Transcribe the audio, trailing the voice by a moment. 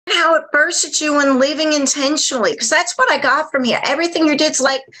how it bursted you and living intentionally, because that's what I got from here. Everything you did is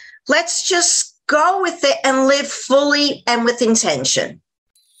like, let's just go with it and live fully and with intention.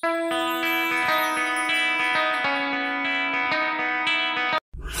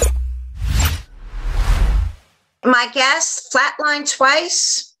 My guest flatlined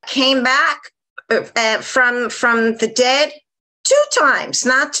twice, came back from the dead 2 times,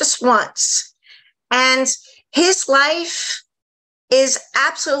 not just once. And his life is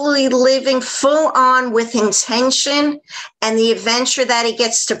absolutely living full on with intention and the adventure that he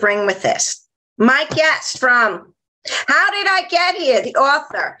gets to bring with this. My guest from How Did I Get Here? The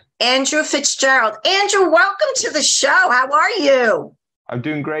author, Andrew Fitzgerald. Andrew, welcome to the show. How are you? I'm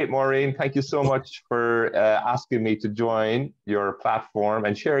doing great, Maureen. Thank you so much for asking me to join your platform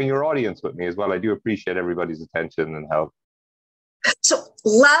and sharing your audience with me as well. I do appreciate everybody's attention and help. So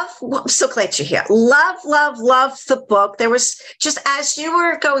I'm so glad you're here. Love the book. There was, just as you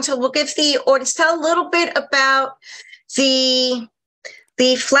were going to, we'll give the audience, tell a little bit about the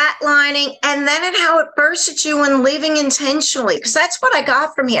flatlining and then how it bursted you and living intentionally, because that's what I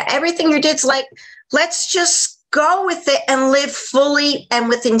got from here. Everything you did is like, let's just go with it and live fully and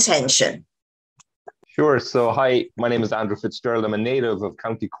with intention. Sure. So, hi, my name is Andrew Fitzgerald. I'm a native of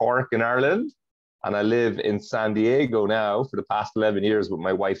County Cork in Ireland, and I live in San Diego now for the past 11 years with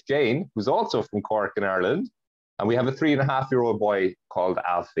my wife, Jane, who's also from Cork in Ireland. And we have a 3.5-year-old boy called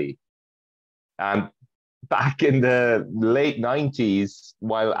Alfie. And back in the late 90s,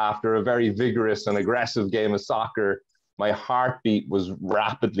 while after a very vigorous and aggressive game of soccer, my heartbeat was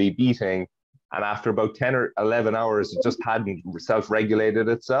rapidly beating. And after about 10 or 11 hours, it just hadn't self-regulated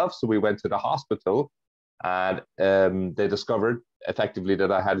itself. So we went to the hospital and they discovered effectively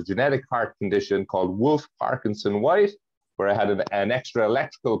that I had a genetic heart condition called Wolff-Parkinson-White, where I had an extra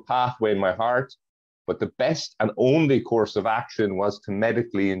electrical pathway in my heart. But the best and only course of action was to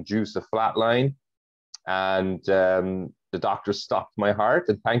medically induce a flatline. And the doctor stopped my heart.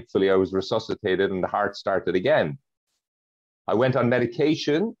 And thankfully, I was resuscitated and the heart started again. I went on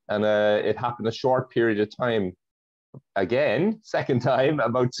medication and it happened a short period of time again, second time,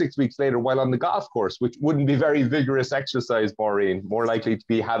 about 6 weeks later, while on the golf course, which wouldn't be very vigorous exercise, Maureen, more likely to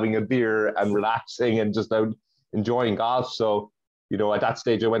be having a beer and relaxing and just out enjoying golf. So, at that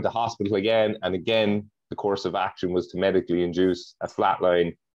stage, I went to hospital again. And again, the course of action was to medically induce a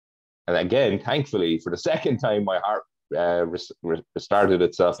flatline. And again, thankfully, for the second time, my heart restarted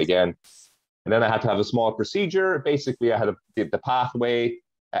itself again. And then I had to have a small procedure. Basically, I had the pathway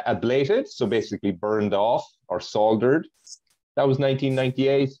ablated, so basically burned off or soldered. That was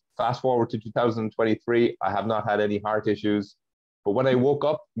 1998. Fast forward to 2023, I have not had any heart issues. But when I woke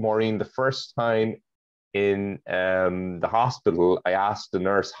up, Maureen, the first time in the hospital, I asked the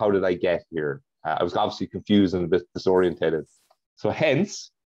nurse, how did I get here? I was obviously confused and a bit disorientated. So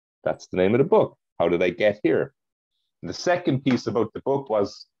hence, that's the name of the book, How Did I Get Here? And the second piece about the book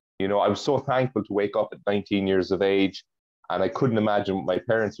was, I was so thankful to wake up at 19 years of age, and I couldn't imagine what my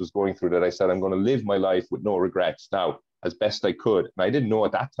parents was going through, that I said, I'm going to live my life with no regrets now, as best I could. And I didn't know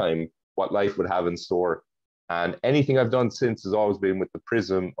at that time what life would have in store. And anything I've done since has always been with the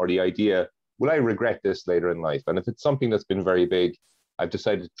prism or the idea, will I regret this later in life? And if it's something that's been very big, I've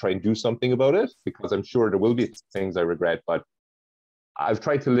decided to try and do something about it, because I'm sure there will be things I regret, but I've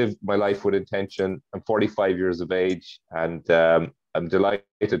tried to live my life with intention. I'm 45 years of age, and I'm delighted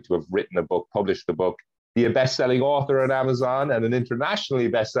to have written a book, published a book, be a best-selling author on Amazon and an internationally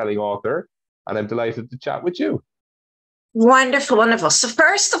best-selling author. And I'm delighted to chat with you. Wonderful, wonderful. So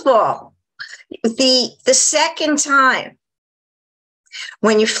first of all, the second time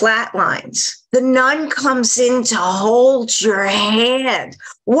when you flatlines, the nun comes in to hold your hand.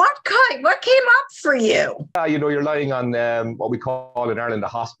 What came up for you? You're lying on what we call in Ireland a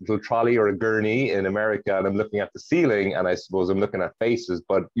hospital trolley or a gurney in America, and I'm looking at the ceiling, and I suppose I'm looking at faces,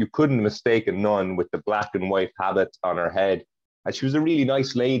 but you couldn't mistake a nun with the black and white habit on her head. And she was a really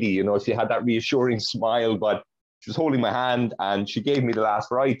nice lady, she had that reassuring smile, but she was holding my hand and she gave me the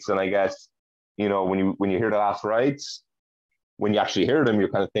last rites. And I guess, when you hear the last rites, when you actually hear them, you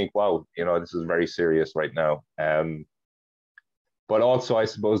kind of think, wow, this is very serious right now. But also, I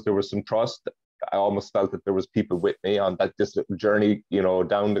suppose there was some trust. I almost felt that there was people with me on this little journey,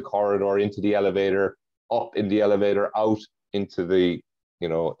 down the corridor, into the elevator, up in the elevator, out into the,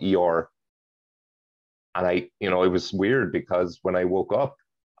 ER. And it was weird, because when I woke up,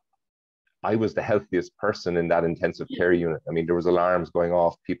 I was the healthiest person in that intensive care unit. I mean, there was alarms going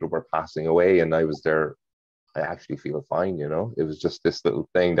off, people were passing away, and I was there. I actually feel fine, It was just this little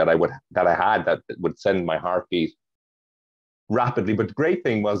thing that I had that would send my heartbeat rapidly. But the great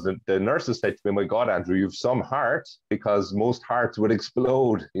thing was that the nurses said to me, "My God, Andrew, you've some heart," because most hearts would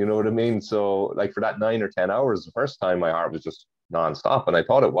explode. You know what I mean? So like for that 9 or 10 hours, the first time my heart was just nonstop. And I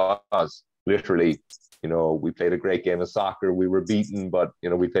thought it was literally, we played a great game of soccer. We were beaten, but,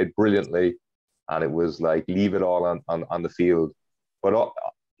 we played brilliantly. And it was like, leave it all on the field. But,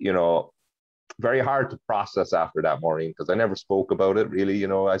 very hard to process after that, Maureen, because I never spoke about it really.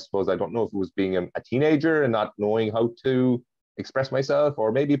 I suppose I don't know if it was being a teenager and not knowing how to express myself,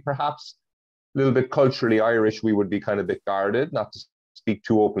 or maybe perhaps a little bit culturally Irish, we would be kind of a bit guarded, not to speak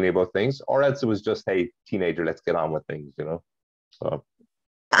too openly about things, or else it was just, hey, teenager, let's get on with things, So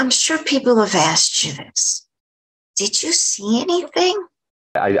I'm sure people have asked you this. Did you see anything?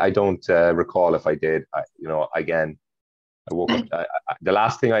 I don't recall if I did. Again, I woke up. The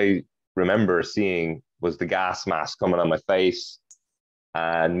last thing I remember seeing was the gas mask coming on my face,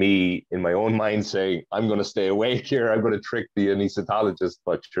 and me in my own mind saying, "I'm going to stay awake here. I'm going to trick the anesthetologist,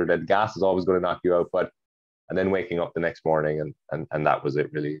 but sure, that gas is always going to knock you out." And then waking up the next morning, and that was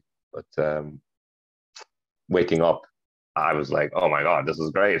it really. But waking up, I was like, "Oh my God, this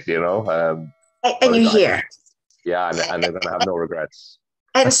is great," And you're here. Yeah, and I'm going to have no regrets.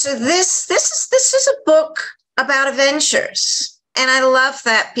 And so this is a book about adventures. And I love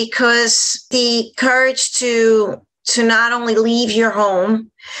that, because the courage to not only leave your home,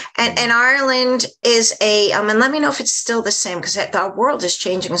 and Ireland is and let me know if it's still the same, because our world is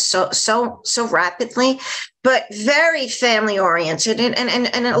changing so rapidly, but very family oriented,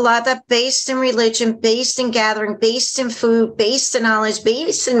 and a lot of that based in religion, based in gathering, based in food, based in knowledge,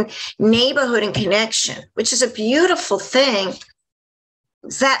 based in neighborhood and connection, which is a beautiful thing.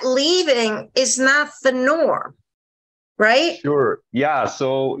 That leaving is not the norm, right? Sure. Yeah.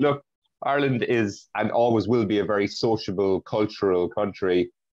 So look, Ireland is and always will be a very sociable, cultural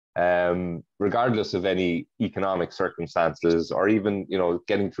country, regardless of any economic circumstances, or even,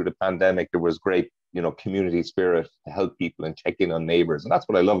 getting through the pandemic, there was great, community spirit to help people and check in on neighbors. And that's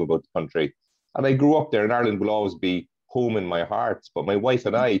what I love about the country. And I grew up there, and Ireland will always be home in my heart. But my wife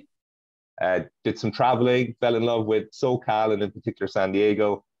and I did some traveling, fell in love with SoCal, and in particular San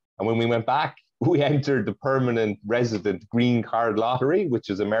Diego. And when we went back, we entered the permanent resident green card lottery, which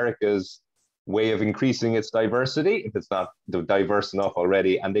is America's way of increasing its diversity, if it's not diverse enough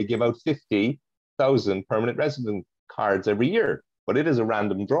already. And they give out 50,000 permanent resident cards every year, but it is a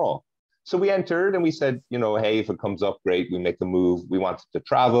random draw. So we entered and we said, hey, if it comes up, great, we make a move. We wanted to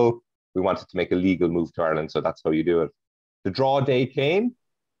travel. We wanted to make a legal move to Ireland. So that's how you do it. The draw day came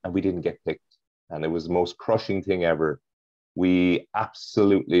and we didn't get picked. And it was the most crushing thing ever. We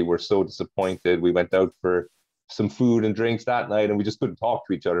absolutely were so disappointed. We went out for some food and drinks that night, and we just couldn't talk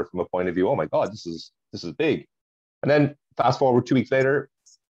to each other from a point of view. Oh my God, this is big. And then fast forward 2 weeks later,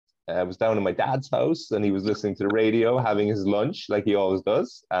 I was down in my dad's house, and he was listening to the radio, having his lunch like he always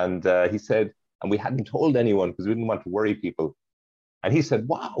does. And he said, and we hadn't told anyone because we didn't want to worry people. And he said,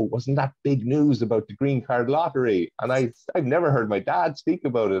 "Wow, wasn't that big news about the green card lottery?" And I've never heard my dad speak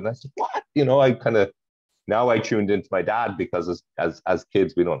about it. And I said, "What?" Now I tuned into my dad, because as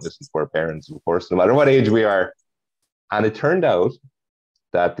kids, we don't listen to our parents, of course, no matter what age we are. And it turned out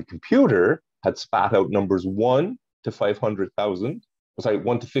that the computer had spat out numbers 1 to 500,000,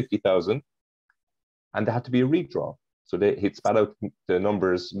 1 to 50,000, and there had to be a redraw. So he'd spat out the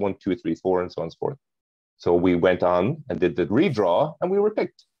numbers 1, 2, 3, 4, and so on and so forth. So we went on and did the redraw, and we were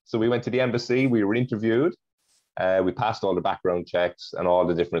picked. So we went to the embassy, we were interviewed, we passed all the background checks and all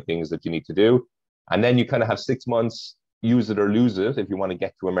the different things that you need to do. And then you kind of have 6 months, use it or lose it. If you want to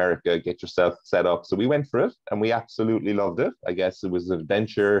get to America, get yourself set up. So we went for it, and we absolutely loved it. I guess it was an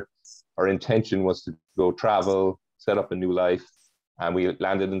adventure. Our intention was to go travel, set up a new life. And we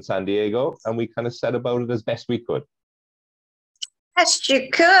landed in San Diego, and we kind of set about it as best we could. Best you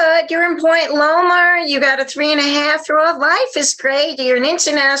could. You're in Point Loma. You got a 3.5-year-old. Life is great. You're an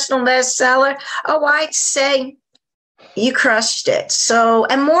international bestseller. Oh, I'd say you crushed it. So,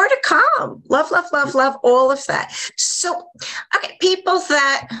 and more to come. Love, love, love, love all of that. So, okay, people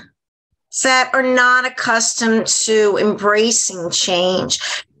that are not accustomed to embracing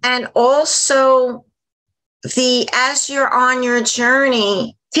change, and also as you're on your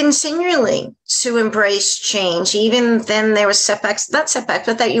journey, continually to embrace change. Even then there was not setbacks,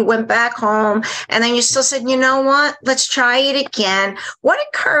 but that you went back home and then you still said, you know what, let's try it again. What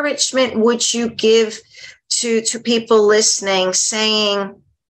encouragement would you give to people listening, saying,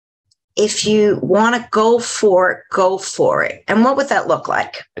 if you want to go for it, go for it? And what would that look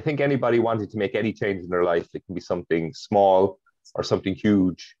like? I think anybody wanting to make any change in their life, it can be something small or something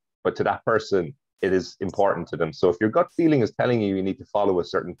huge, but to that person, it is important to them. So if your gut feeling is telling you you need to follow a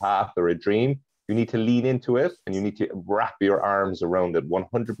certain path or a dream, You need to lean into it, and you need to wrap your arms around it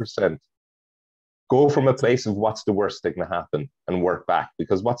 100%. Go from a place of what's the worst that can happen and work back,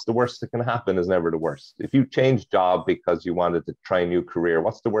 because what's the worst that can happen is never the worst. If you change job because you wanted to try a new career,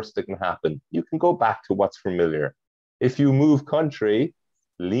 what's the worst that can happen? You can go back to what's familiar. If you move country,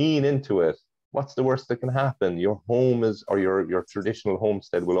 lean into it. What's the worst that can happen? Your home is, or your traditional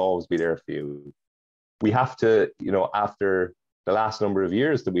homestead will always be there for you. We have to, after the last number of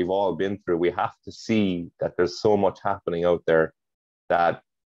years that we've all been through, we have to see that there's so much happening out there, that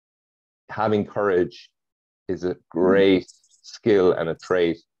having courage is a great skill and a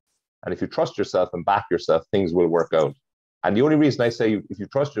trait. And if you trust yourself and back yourself, things will work out. And the only reason I say, if you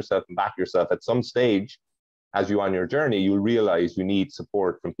trust yourself and back yourself, at some stage, as you're on your journey, you'll realize you need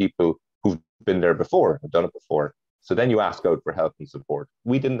support from people who've been there before, have done it before. So then you ask out for help and support.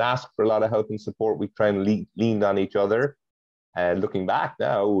 We didn't ask for a lot of help and support. We try and leaned on each other. And looking back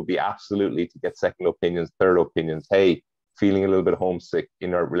now, would be absolutely to get second opinions, third opinions. Hey, feeling a little bit homesick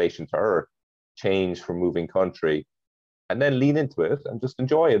in our relation to her, change from moving country, and then lean into it and just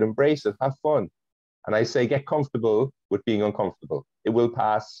enjoy it, embrace it, have fun. And I say, get comfortable with being uncomfortable. It will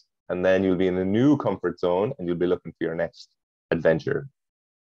pass, and then you'll be in a new comfort zone and you'll be looking for your next adventure.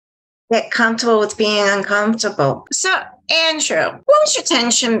 Get comfortable with being uncomfortable. So, Andrew, what was your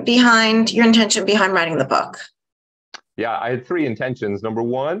intention behind writing the book? Yeah, I had three intentions. Number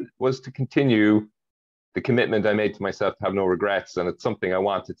one was to continue the commitment I made to myself to have no regrets, and it's something I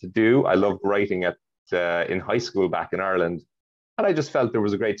wanted to do. I loved writing in high school back in Ireland, and I just felt there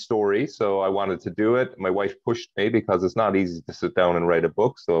was a great story, so I wanted to do it. My wife pushed me because it's not easy to sit down and write a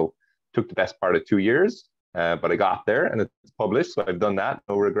book, so it took the best part of 2 years, but I got there and it's published, so I've done that.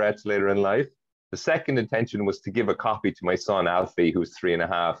 No regrets later in life. The second intention was to give a copy to my son, Alfie, who's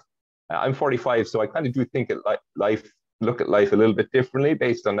 3.5. I'm 45, so I kind of do think look at life a little bit differently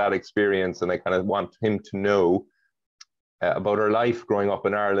based on that experience. And I kind of want him to know about our life growing up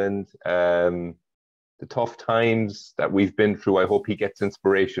in Ireland, the tough times that we've been through. I hope he gets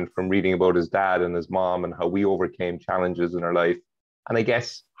inspiration from reading about his dad and his mom and how we overcame challenges in our life. And I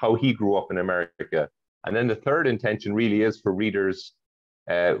guess how he grew up in America. And then the third intention really is for readers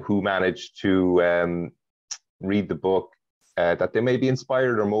who manage to read the book, that they may be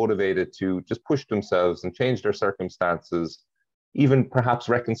inspired or motivated to just push themselves and change their circumstances, even perhaps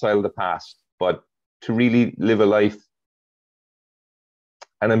reconcile the past, but to really live a life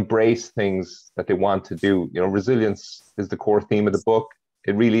and embrace things that they want to do. Resilience is the core theme of the book.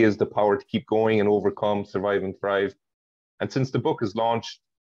 It really is the power to keep going and overcome, survive and thrive. And since the book is launched,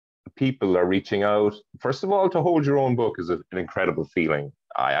 people are reaching out. First of all, to hold your own book is an incredible feeling.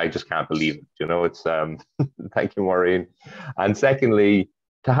 I just can't believe it. It's thank you, Maureen. And secondly,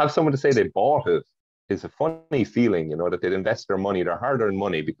 to have someone to say they bought it is a funny feeling, that they'd invest their money, their hard-earned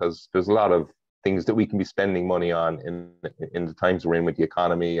money, because there's a lot of things that we can be spending money on in the times we're in with the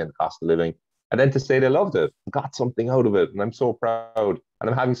economy and cost of living. And then to say they loved it, got something out of it. And I'm so proud. And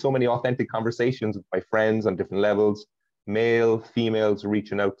I'm having so many authentic conversations with my friends on different levels. Male, females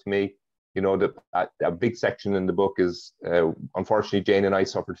reaching out to me. A big section in the book is, unfortunately, Jane and I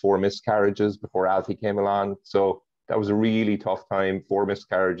suffered 4 miscarriages before Alfie came along. So that was a really tough time, 4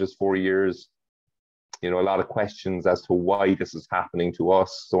 miscarriages, 4 years. A lot of questions as to why this is happening to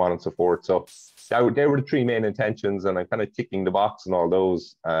us, so on and so forth. So they were the 3 main intentions, and I'm kind of ticking the box on all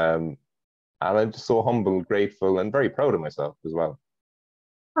those. And I'm just so humble, grateful, and very proud of myself as well.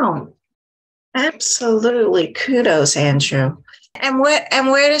 Oh, absolutely. Kudos, Andrew. And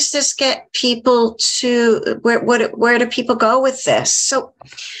where does this get people to, where do people go with this? So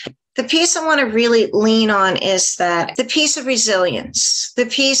the piece I want to really lean on is that the piece of resilience, the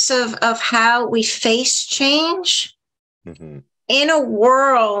piece of how we face change in a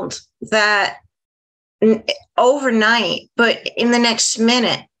world that overnight, but in the next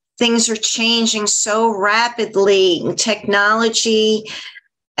minute, things are changing so rapidly, technology,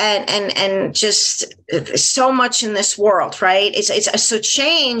 and just so much in this world, right? So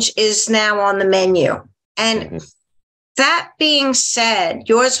change is now on the menu. And that being said,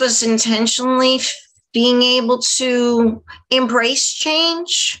 yours was intentionally being able to embrace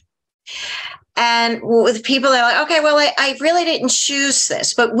change. And with people that are like, okay, well, I really didn't choose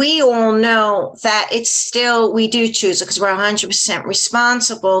this, but we all know that it's still, we do choose it because we're 100%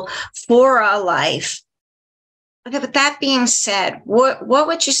 responsible for our life. Okay, but that being said, what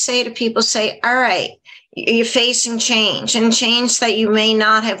would you say to people? Say, all right, you're facing change and change that you may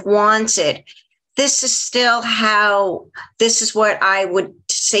not have wanted. This is still this is what I would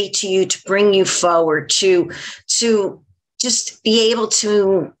say to you to bring you forward, to just be able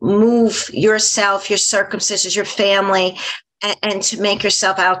to move yourself, your circumstances, your family, and to make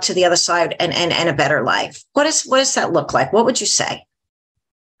yourself out to the other side and a better life? What does that look like? What would you say?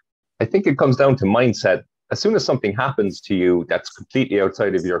 I think it comes down to mindset. As soon as something happens to you that's completely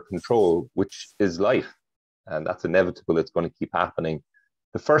outside of your control, which is life, and that's inevitable, it's going to keep happening.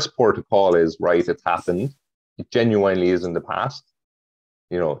 The first port of call is, right, it's happened. It genuinely is in the past.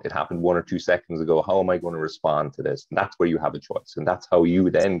 It happened 1 or 2 seconds ago. How am I going to respond to this? And that's where you have a choice. And that's how you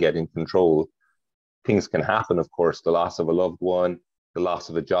then get in control. Things can happen, of course, the loss of a loved one, the loss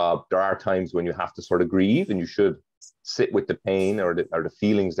of a job. There are times when you have to sort of grieve, and you should sit with the pain or the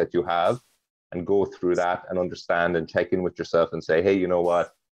feelings that you have and go through that and understand and check in with yourself and say, hey, you know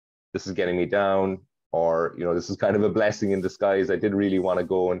what? This is getting me down, or, this is kind of a blessing in disguise. I did really want to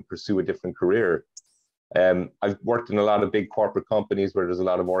go and pursue a different career. I've worked in a lot of big corporate companies where there's a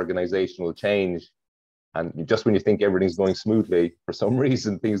lot of organizational change. And just when you think everything's going smoothly, for some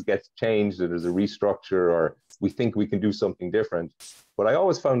reason, things get changed, or there's a restructure, or we think we can do something different. But I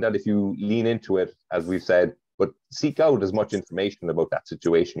always found that if you lean into it, as we've said, but seek out as much information about that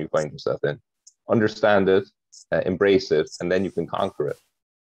situation you find yourself in, understand it, embrace it, and then you can conquer it.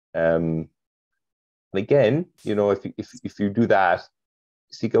 And again, if you do that,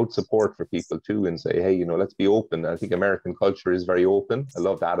 seek out support for people too, and say, hey, let's be open. I think American culture is very open. I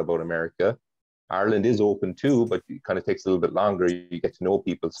love that about America. Ireland is open too, but it kind of takes a little bit longer. You get to know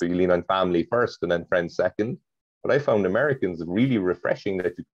people, so you lean on family first and then friends second. But I found Americans really refreshing,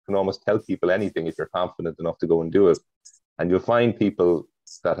 that you can almost tell people anything if you're confident enough to go and do it. And you'll find people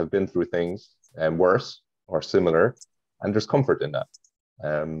that have been through things worse or similar, and there's comfort in that.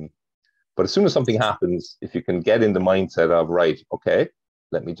 But as soon as something happens, if you can get in the mindset of, right, okay,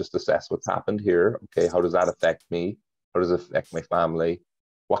 let me just assess what's happened here. Okay, how does that affect me? How does it affect my family?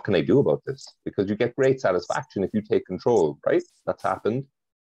 What can I do about this? Because you get great satisfaction if you take control, right? That's happened.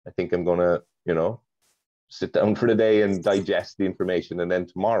 I think I'm going to, sit down for the day and digest the information. And then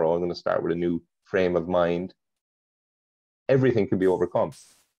tomorrow I'm going to start with a new frame of mind. Everything can be overcome,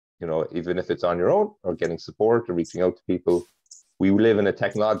 even if it's on your own or getting support or reaching out to people. We live in a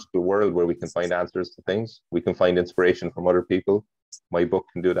technological world where we can find answers to things. We can find inspiration from other people. My book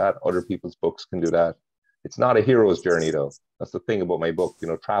can do that. Other people's books can do that. It's not a hero's journey, though. That's the thing about my book,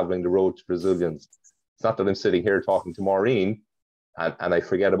 traveling the road to resilience. It's not that I'm sitting here talking to Maureen and I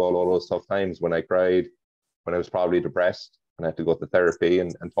forget about all those tough times when I cried, when I was probably depressed and I had to go to therapy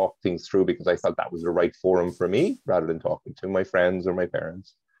and talk things through, because I felt that was the right forum for me, rather than talking to my friends or my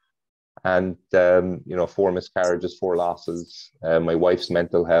parents. And, 4 miscarriages, 4 losses, my wife's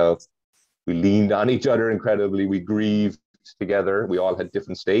mental health. We leaned on each other incredibly. We grieved together. We all had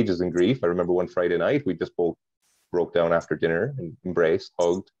different stages in grief. I remember one Friday night, we just both broke down after dinner and embraced,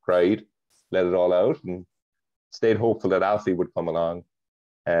 hugged, cried, let it all out, and stayed hopeful that Alfie would come along.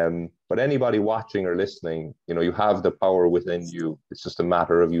 But anybody watching or listening, you have the power within you. It's just a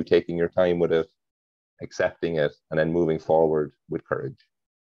matter of you taking your time with it, accepting it, and then moving forward with courage.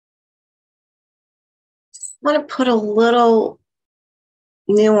 I want to put a little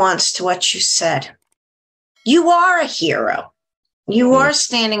nuance to what you said. You are a hero. You are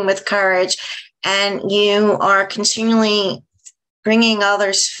standing with courage, and you are continually bringing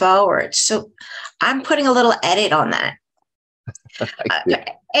others forward. So I'm putting a little edit on that.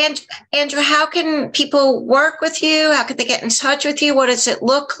 And Andrew, how can people work with you? How could they get in touch with you? What does it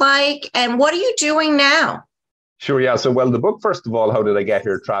look like? And what are you doing now? Sure, yeah. So, the book, first of all, How Did I Get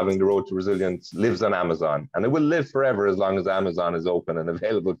Here? Traveling the Road to Resilience, lives on Amazon, and it will live forever as long as Amazon is open and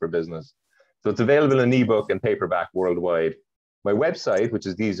available for business. So it's available in ebook and paperback worldwide. My website, which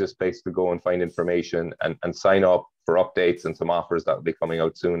is the easiest place to go and find information and sign up for updates and some offers that will be coming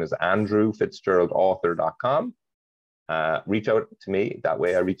out soon, is andrewfitzgeraldauthor.com. Reach out to me that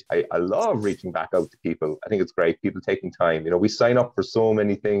way. I love reaching back out to people. I think it's great, people taking time. We sign up for so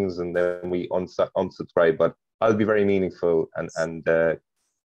many things and then we unsubscribe, but I'll be very meaningful and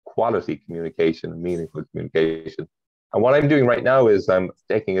quality communication, meaningful communication. And what I'm doing right now is I'm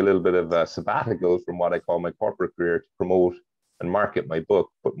taking a little bit of a sabbatical from what I call my corporate career to promote and market my book,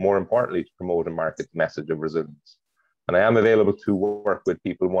 but more importantly, to promote and market the message of resilience. And I am available to work with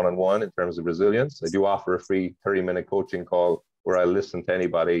people one-on-one in terms of resilience. I do offer a free 30-minute coaching call where I listen to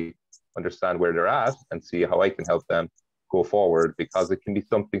anybody, understand where they're at, and see how I can help them go forward, because it can be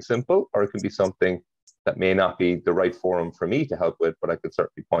something simple or it can be something that may not be the right forum for me to help with, but I could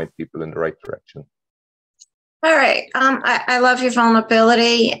certainly point people in the right direction. All right. I love your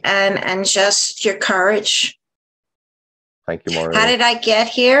vulnerability and just your courage. Thank you, Maureen. How Did I Get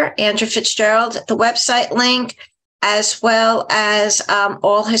Here? Andrew Fitzgerald, the website link, as well as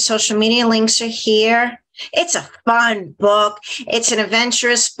all his social media links are here. It's a fun book. It's an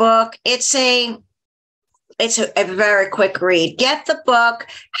adventurous book. It's a It's a very quick read. Get the book.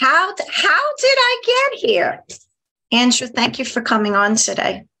 How did I get here? Andrew, thank you for coming on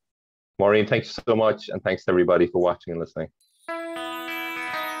today. Maureen, thank you so much. And thanks to everybody for watching and listening.